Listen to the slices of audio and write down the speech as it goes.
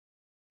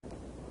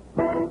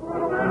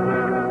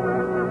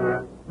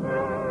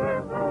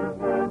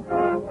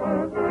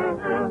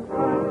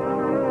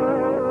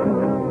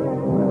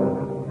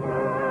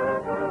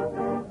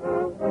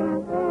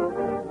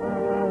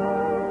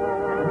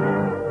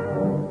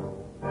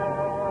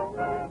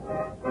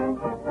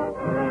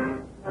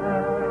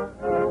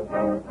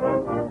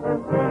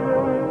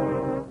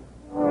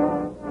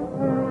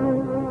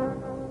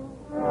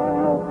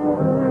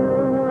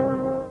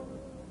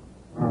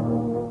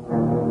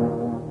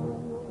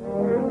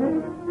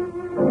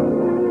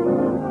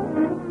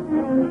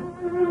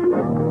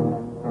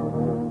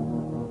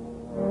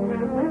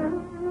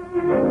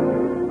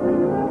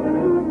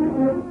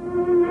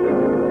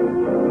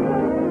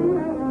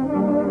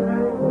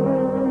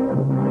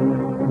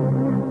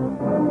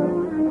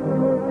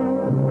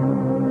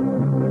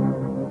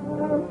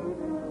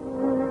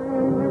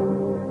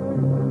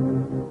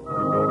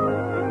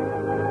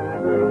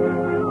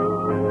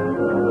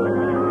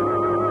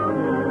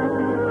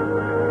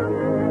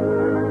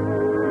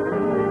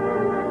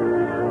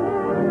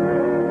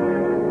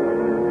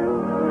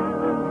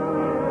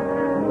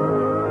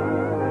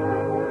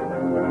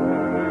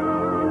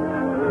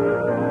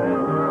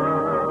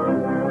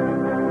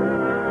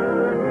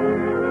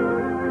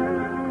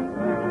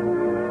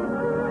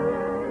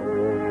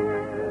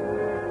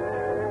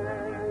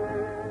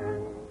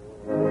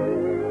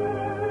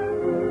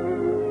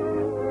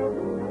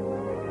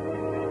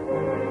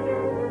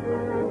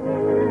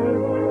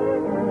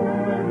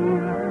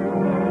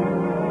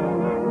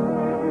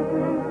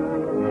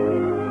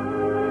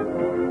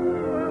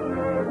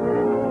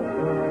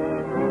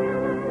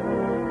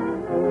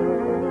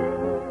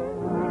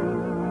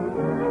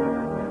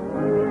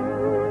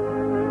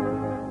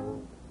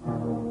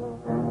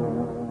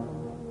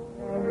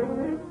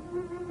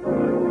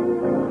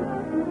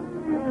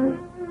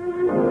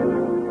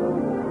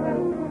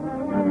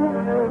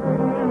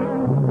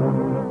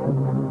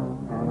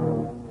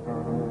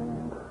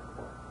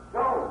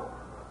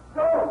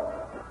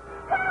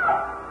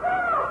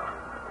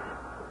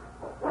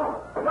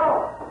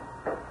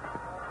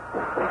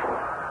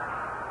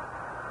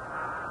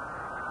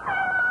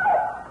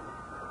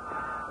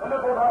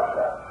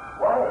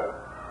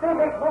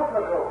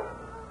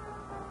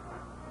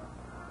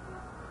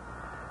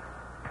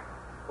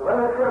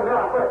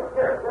quick.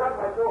 Here, get on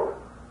my shoulder.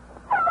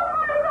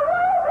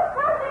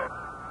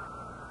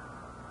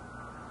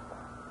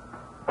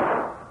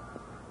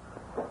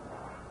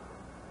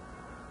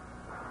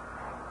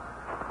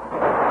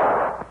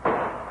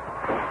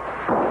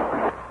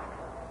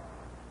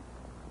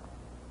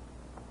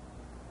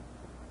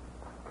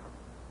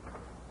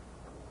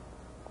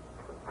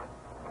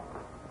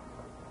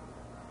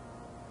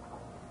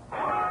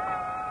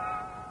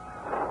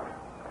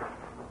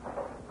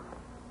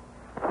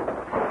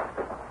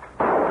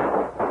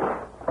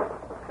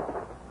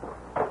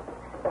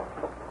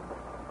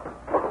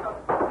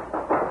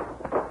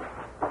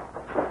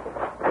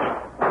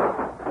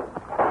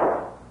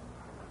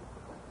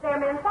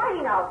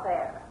 Out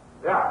there.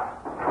 Yeah.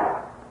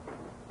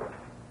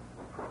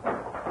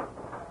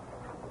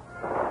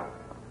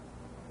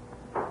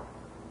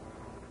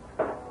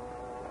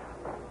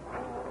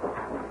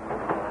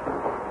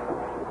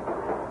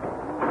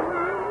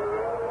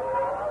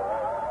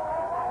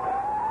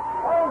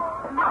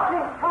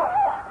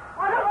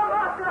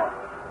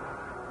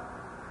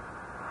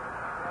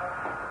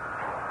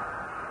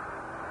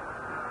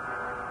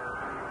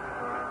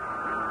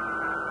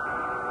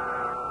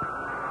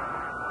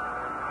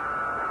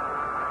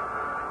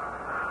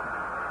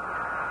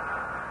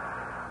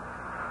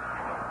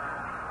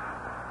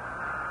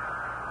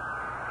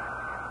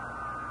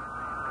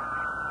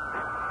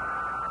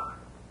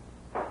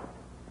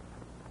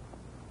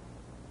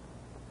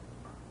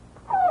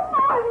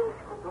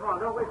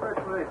 Don't wait for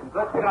explanations.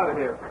 Let's get out of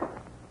here.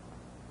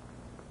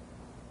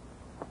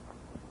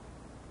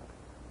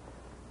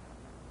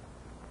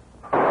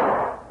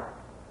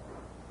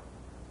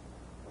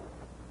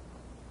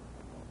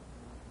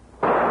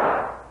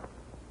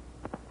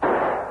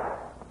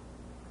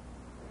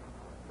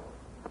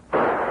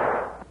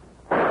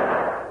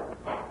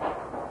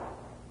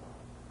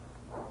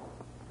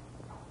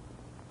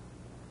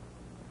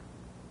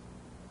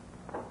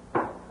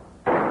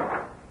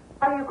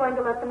 Are you going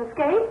to let them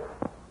escape?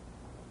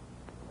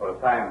 For the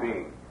time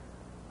being,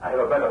 I have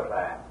a better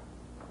plan.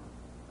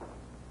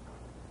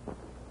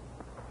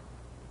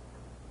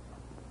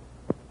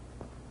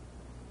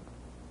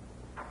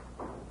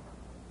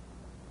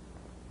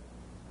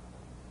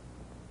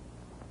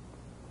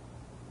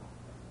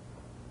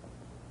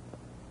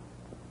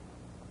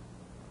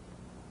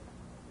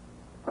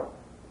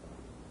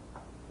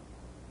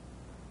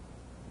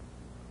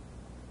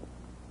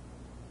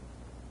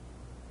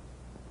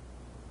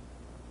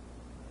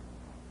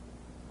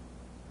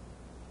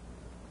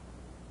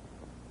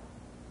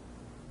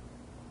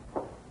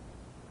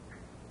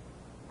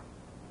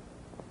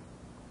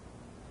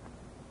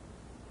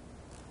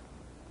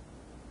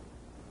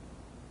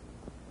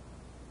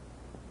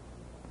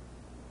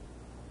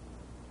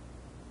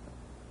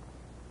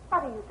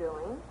 What are you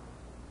doing?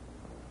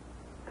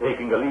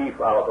 Taking a leaf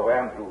out of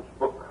Andrew's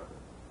book.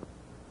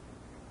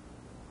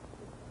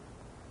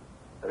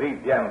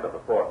 Read the end of the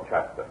 4th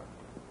chapter.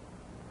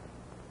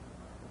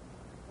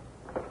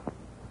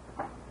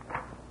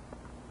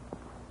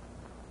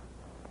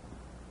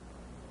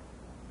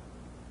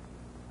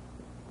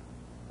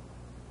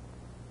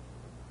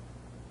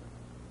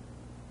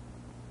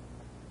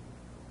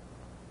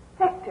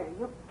 Victor,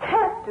 you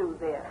can't do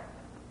this.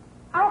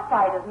 Our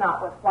fight is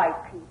not with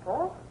white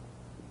people.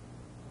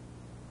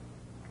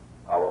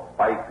 Our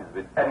fight is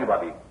with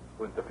anybody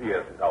who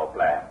interferes with our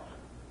plans.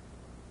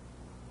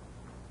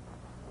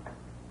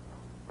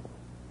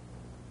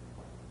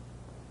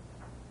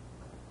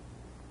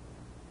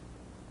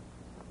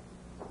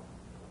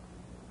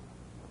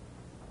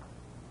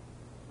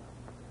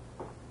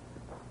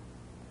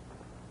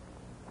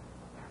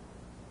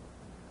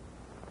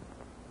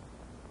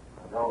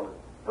 Don't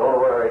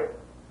worry.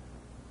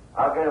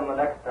 I'll get him the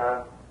next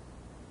time.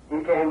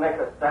 He can't make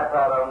a step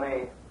out on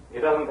me. He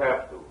doesn't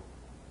have to.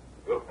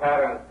 Your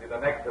parents did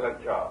an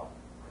excellent job.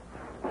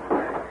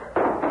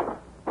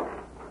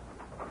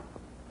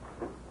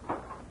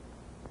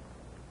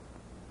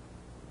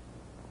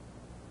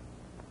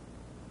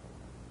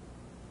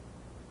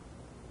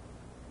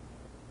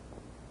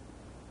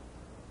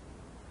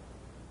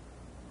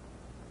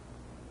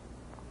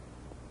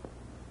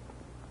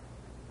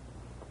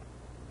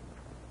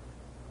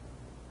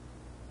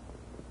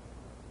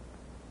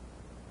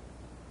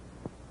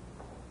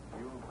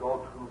 You'll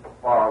go too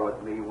far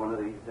with me one of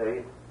these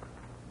days.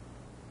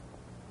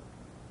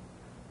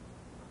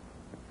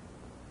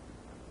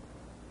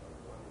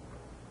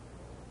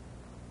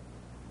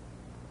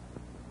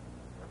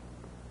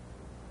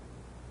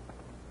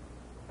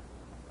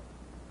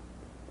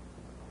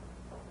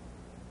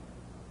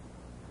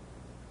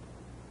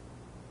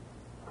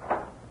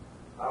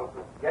 I'll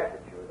forget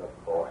that you're the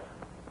boss.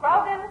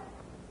 Grogan,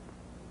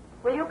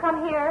 will you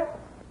come here?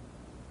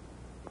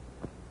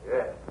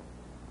 Yes.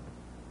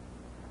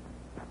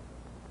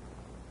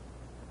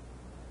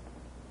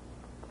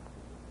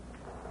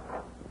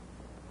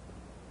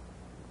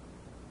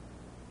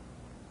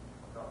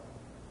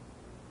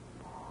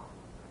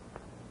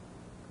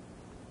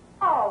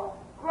 Oh,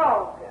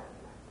 Grogan,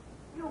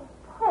 you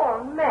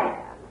poor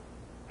man.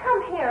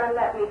 Come here and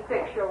let me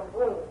fix your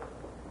wound.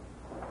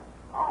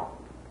 Oh,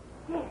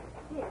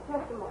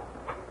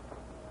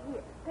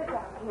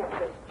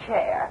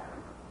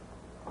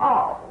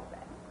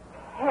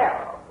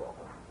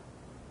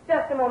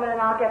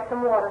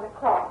 some water and a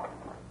cloth.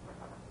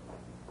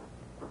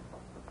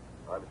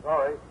 I'm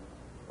sorry,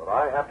 but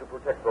I have to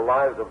protect the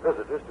lives of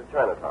visitors to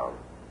Chinatown.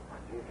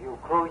 If you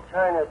close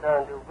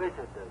Chinatown to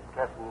visitors,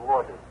 Captain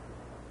Waters,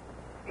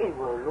 it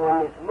will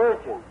ruin its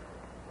merchants.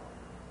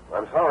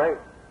 I'm sorry,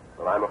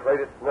 but I'm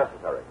afraid it's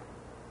necessary.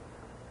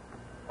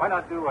 Why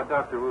not do what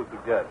Dr. Wu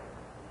suggests?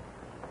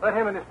 Let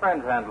him and his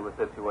friends handle the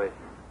situation.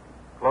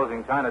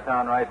 Closing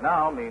Chinatown right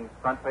now means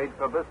front-page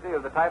publicity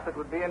of the type that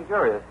would be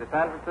injurious to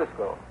San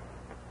Francisco.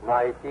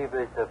 My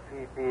deepest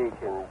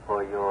appreciation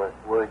for your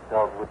words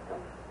of wisdom.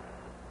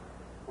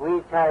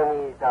 We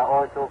Chinese are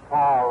also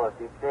proud of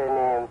the fair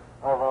name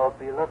of our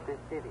beloved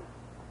city.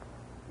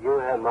 You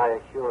have my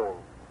assurance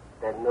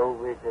that no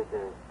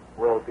visitors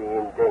will be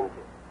in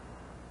danger.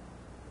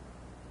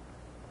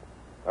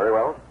 Very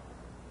well.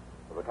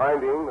 For the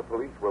time being, the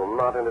police will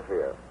not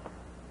interfere.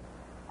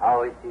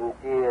 Our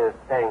sincere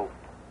thanks,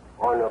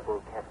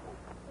 Honorable Captain.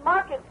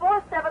 Mark it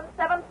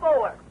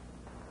 4774.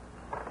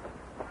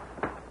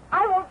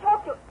 I won't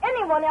talk to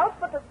anyone else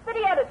but the city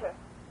editor.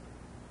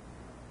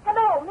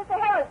 Hello, Mr.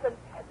 Harrison.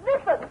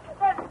 Listen.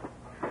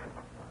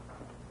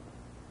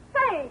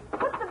 Say,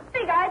 what's the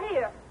big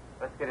idea?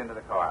 Let's get into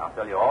the car. I'll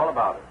tell you all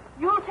about it.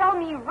 You'll tell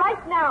me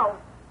right now.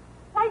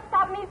 Why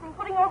stop me from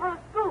putting over a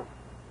scoop?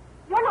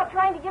 You're not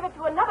trying to give it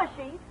to another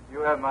sheet.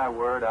 You have my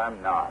word,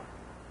 I'm not.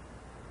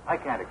 I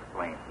can't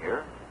explain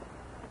here.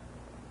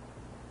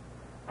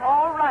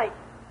 All right.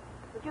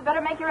 But you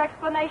better make your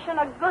explanation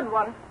a good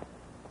one.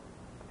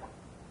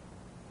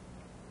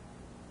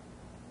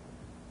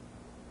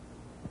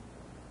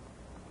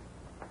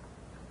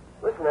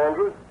 Listen,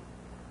 Andrews.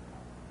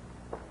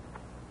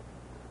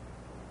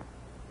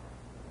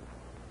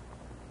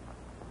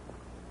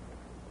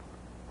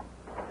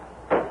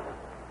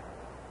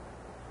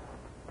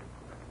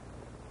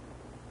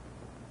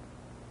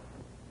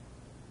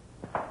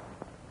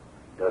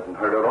 Doesn't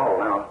hurt at all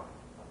now.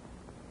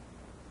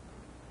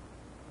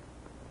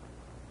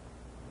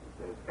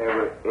 If there's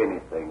ever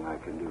anything I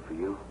can do for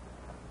you,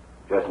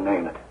 just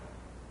name it.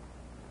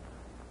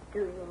 Do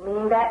you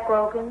mean that,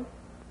 Grogan?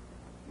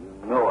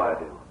 You know I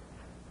do.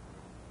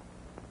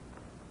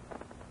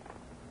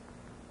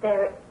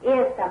 There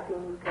is something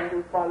you can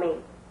do for me.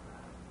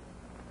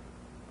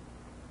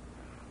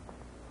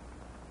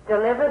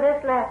 Deliver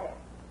this letter.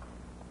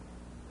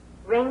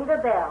 Ring the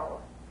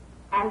bell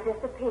and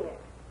disappear.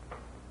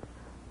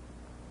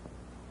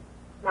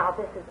 Now,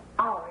 this is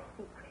our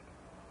secret.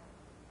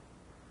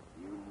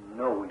 You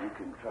know you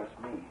can trust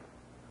me.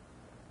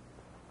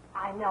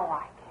 I know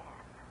I can.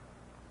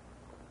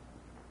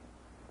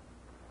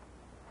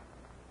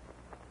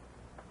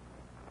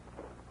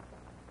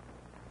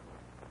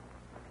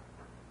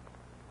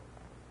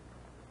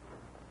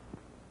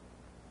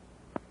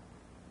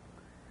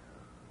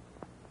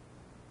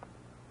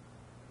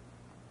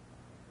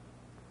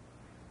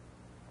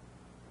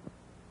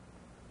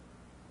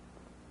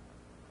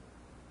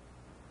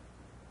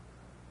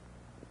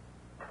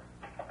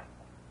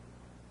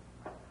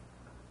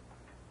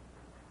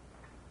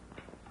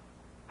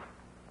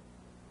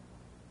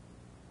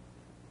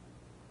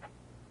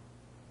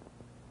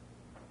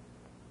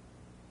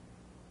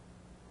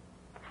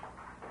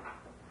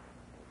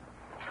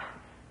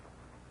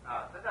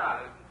 Sit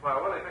down.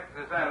 Well, Willie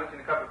mixes a sandwich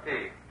and a cup of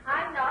tea.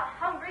 I'm not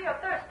hungry or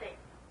thirsty.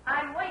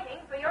 I'm waiting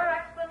for your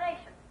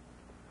explanation.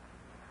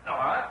 All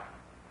right.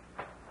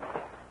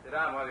 Sit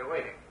down while you're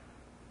waiting.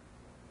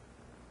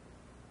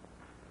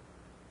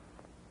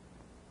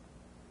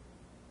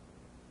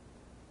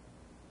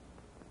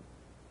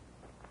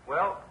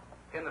 Well,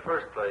 in the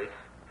first place,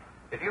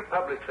 if you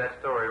published that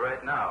story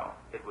right now,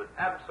 it would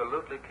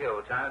absolutely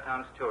kill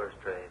Chinatown's tourist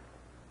trade.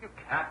 You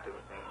can't do it.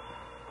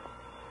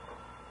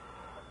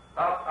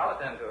 I'll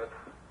attend to it.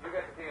 You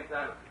get the tea and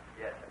sandwiches.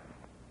 Yes, sir.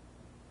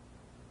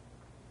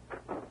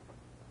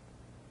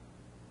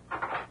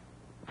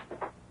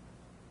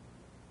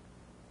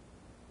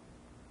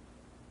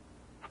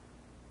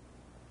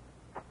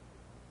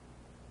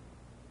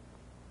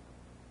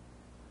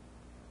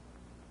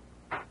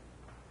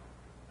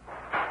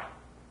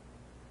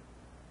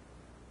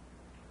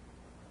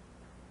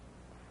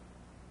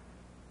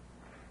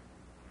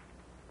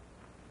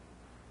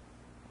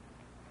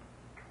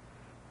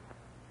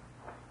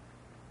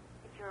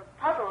 You're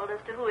puzzled as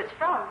to who it's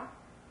from.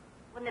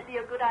 Wouldn't it be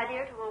a good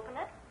idea to open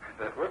it?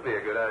 That would be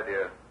a good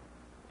idea.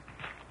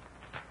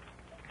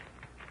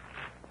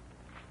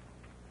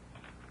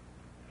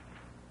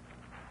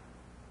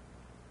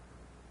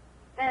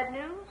 Bad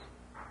news?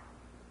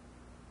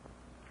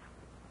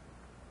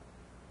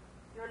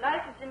 Your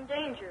life is in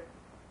danger.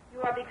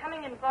 You are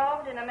becoming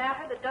involved in a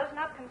matter that does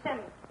not concern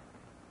you.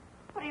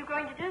 What are you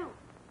going to do?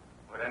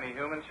 What any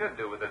human should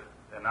do with an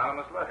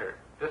anonymous letter.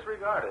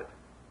 Disregard it.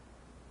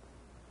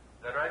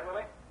 Is that right,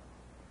 Willie?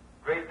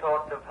 Great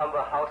thoughts of humble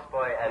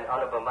houseboy and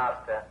honorable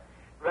master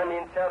run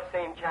in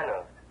self-same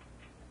channels.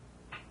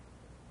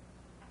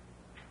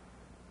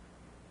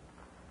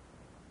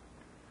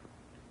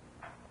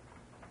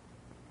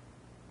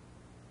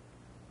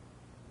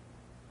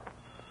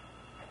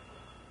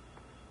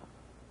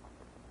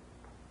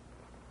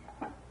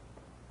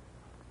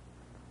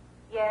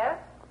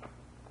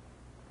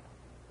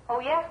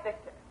 yes,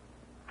 Victor.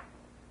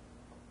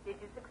 Did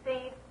you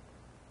succeed?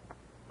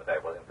 But I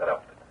was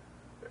interrupted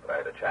before I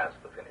had a chance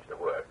to finish the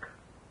work.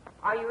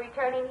 Are you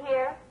returning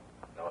here?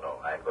 No,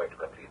 I'm going to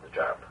complete the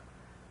job.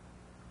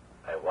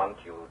 I want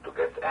you to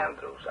get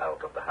Andrews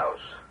out of the house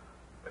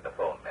with a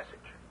phone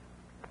message.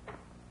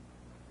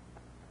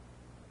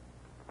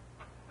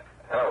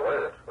 Hello, what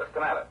is it? What's the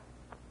matter?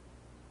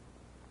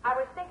 I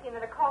was thinking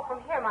that a call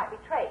from here might be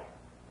traced.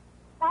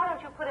 Why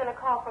don't you put in a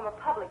call from a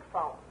public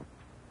phone?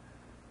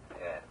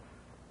 Yes.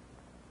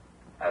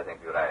 I think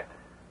you're right.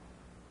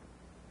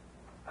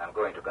 I'm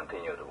going to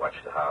continue to watch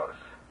the house.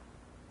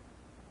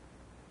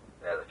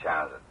 There's a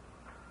chance that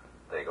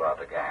they go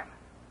out again.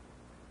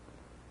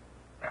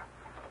 Yeah.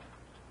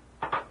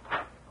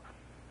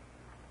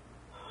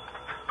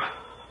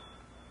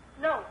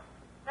 No,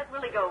 let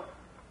Willie go.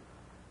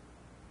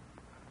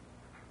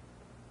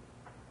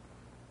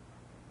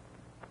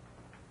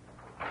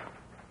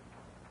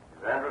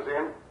 Is Andrews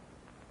in?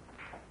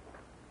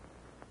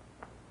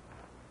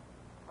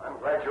 I'm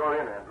glad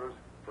you're in, Andrews.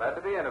 Glad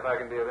to be in if I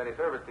can be of any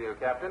service to you,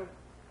 Captain.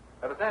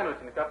 Have a sandwich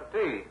and a cup of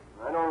tea.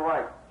 I don't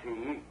like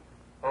tea.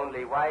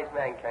 Only wise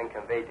men can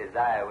convey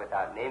desire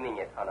without naming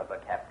it, Honorable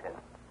Captain.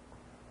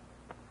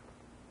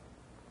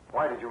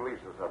 Why did you leave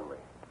so suddenly?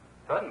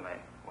 Suddenly?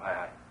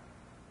 Why,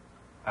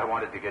 I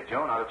wanted to get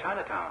Joan out of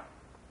Chinatown.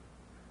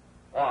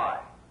 Why?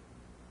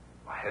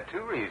 I had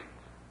two reasons.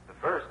 The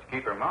first, to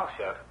keep her mouth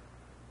shut.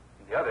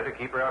 And the other, to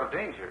keep her out of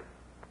danger.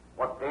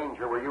 What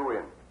danger were you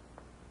in?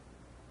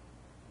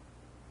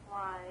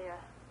 Why,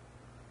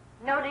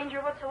 no danger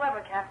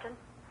whatsoever, Captain.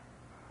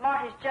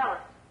 Marty's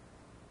jealous.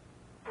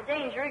 The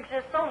danger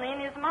exists only in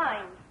his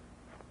mind.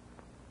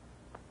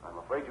 I'm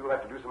afraid you'll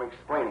have to do some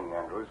explaining,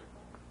 Andrews.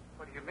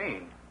 What do you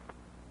mean?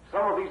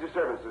 Some of these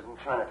disturbances in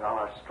Chinatown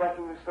are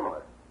strikingly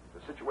similar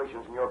to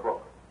situations in your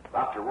book.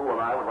 Dr. Wu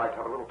and I would like to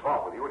have a little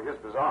talk with you at his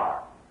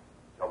bazaar.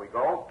 Shall we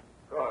go?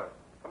 Good.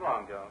 Come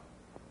along, Joan.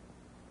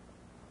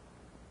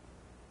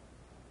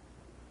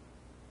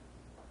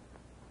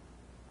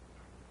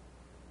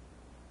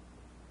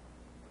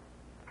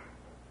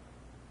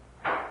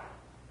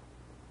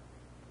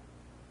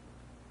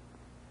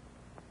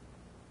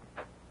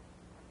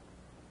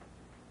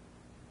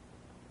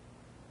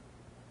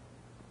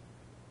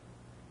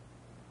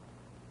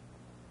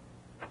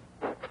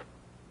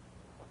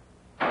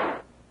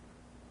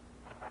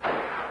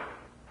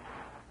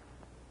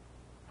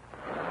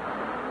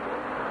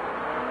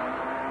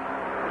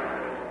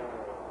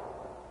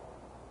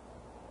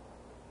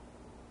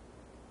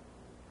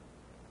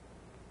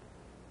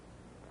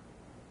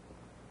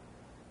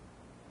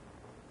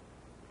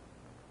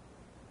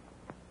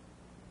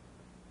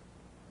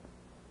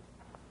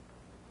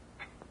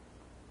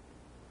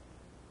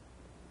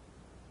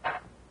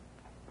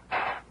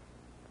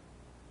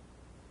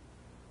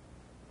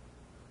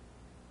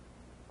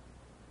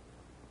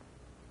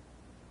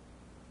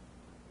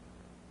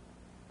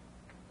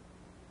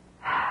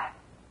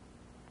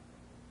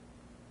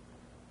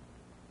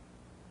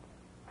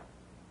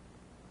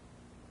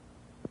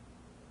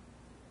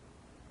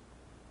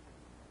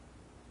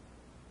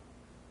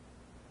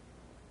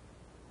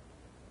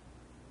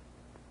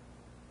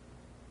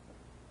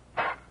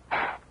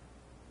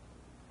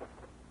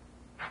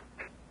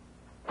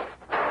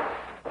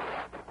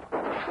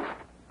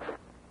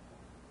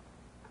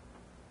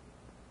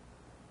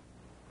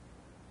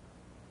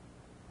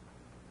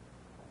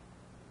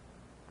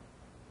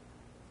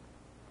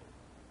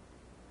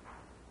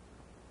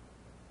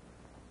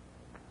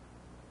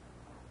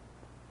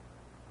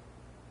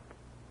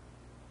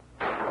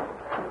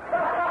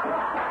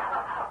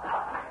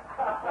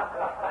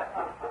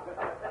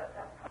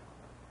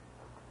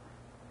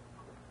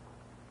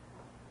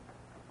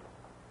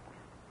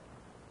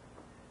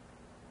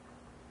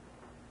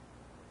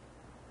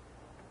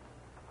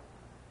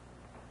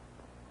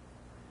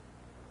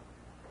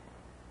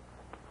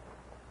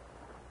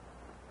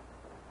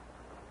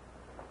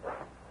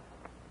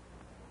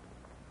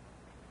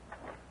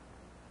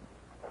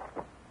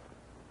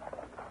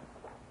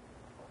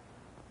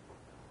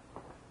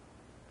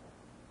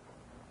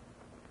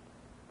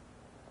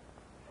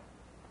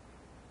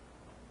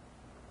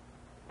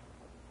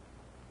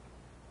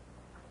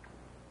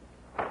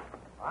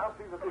 I'll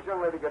see that this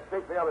young lady gets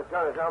safely out of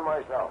Chinatown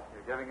myself.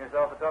 You're giving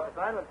yourself a tough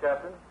assignment,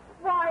 Captain.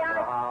 Why,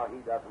 No, he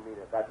doesn't mean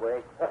it that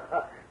way.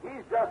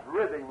 He's just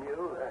ribbing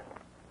you.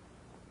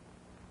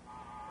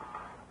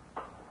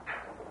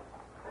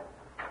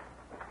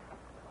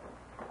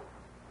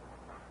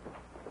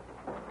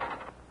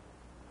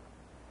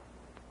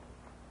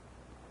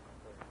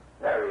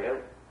 There he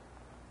is.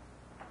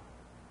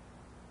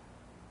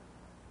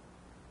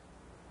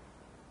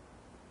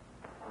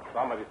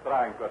 Somebody's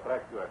trying to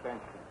attract your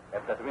attention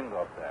at that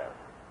window up there.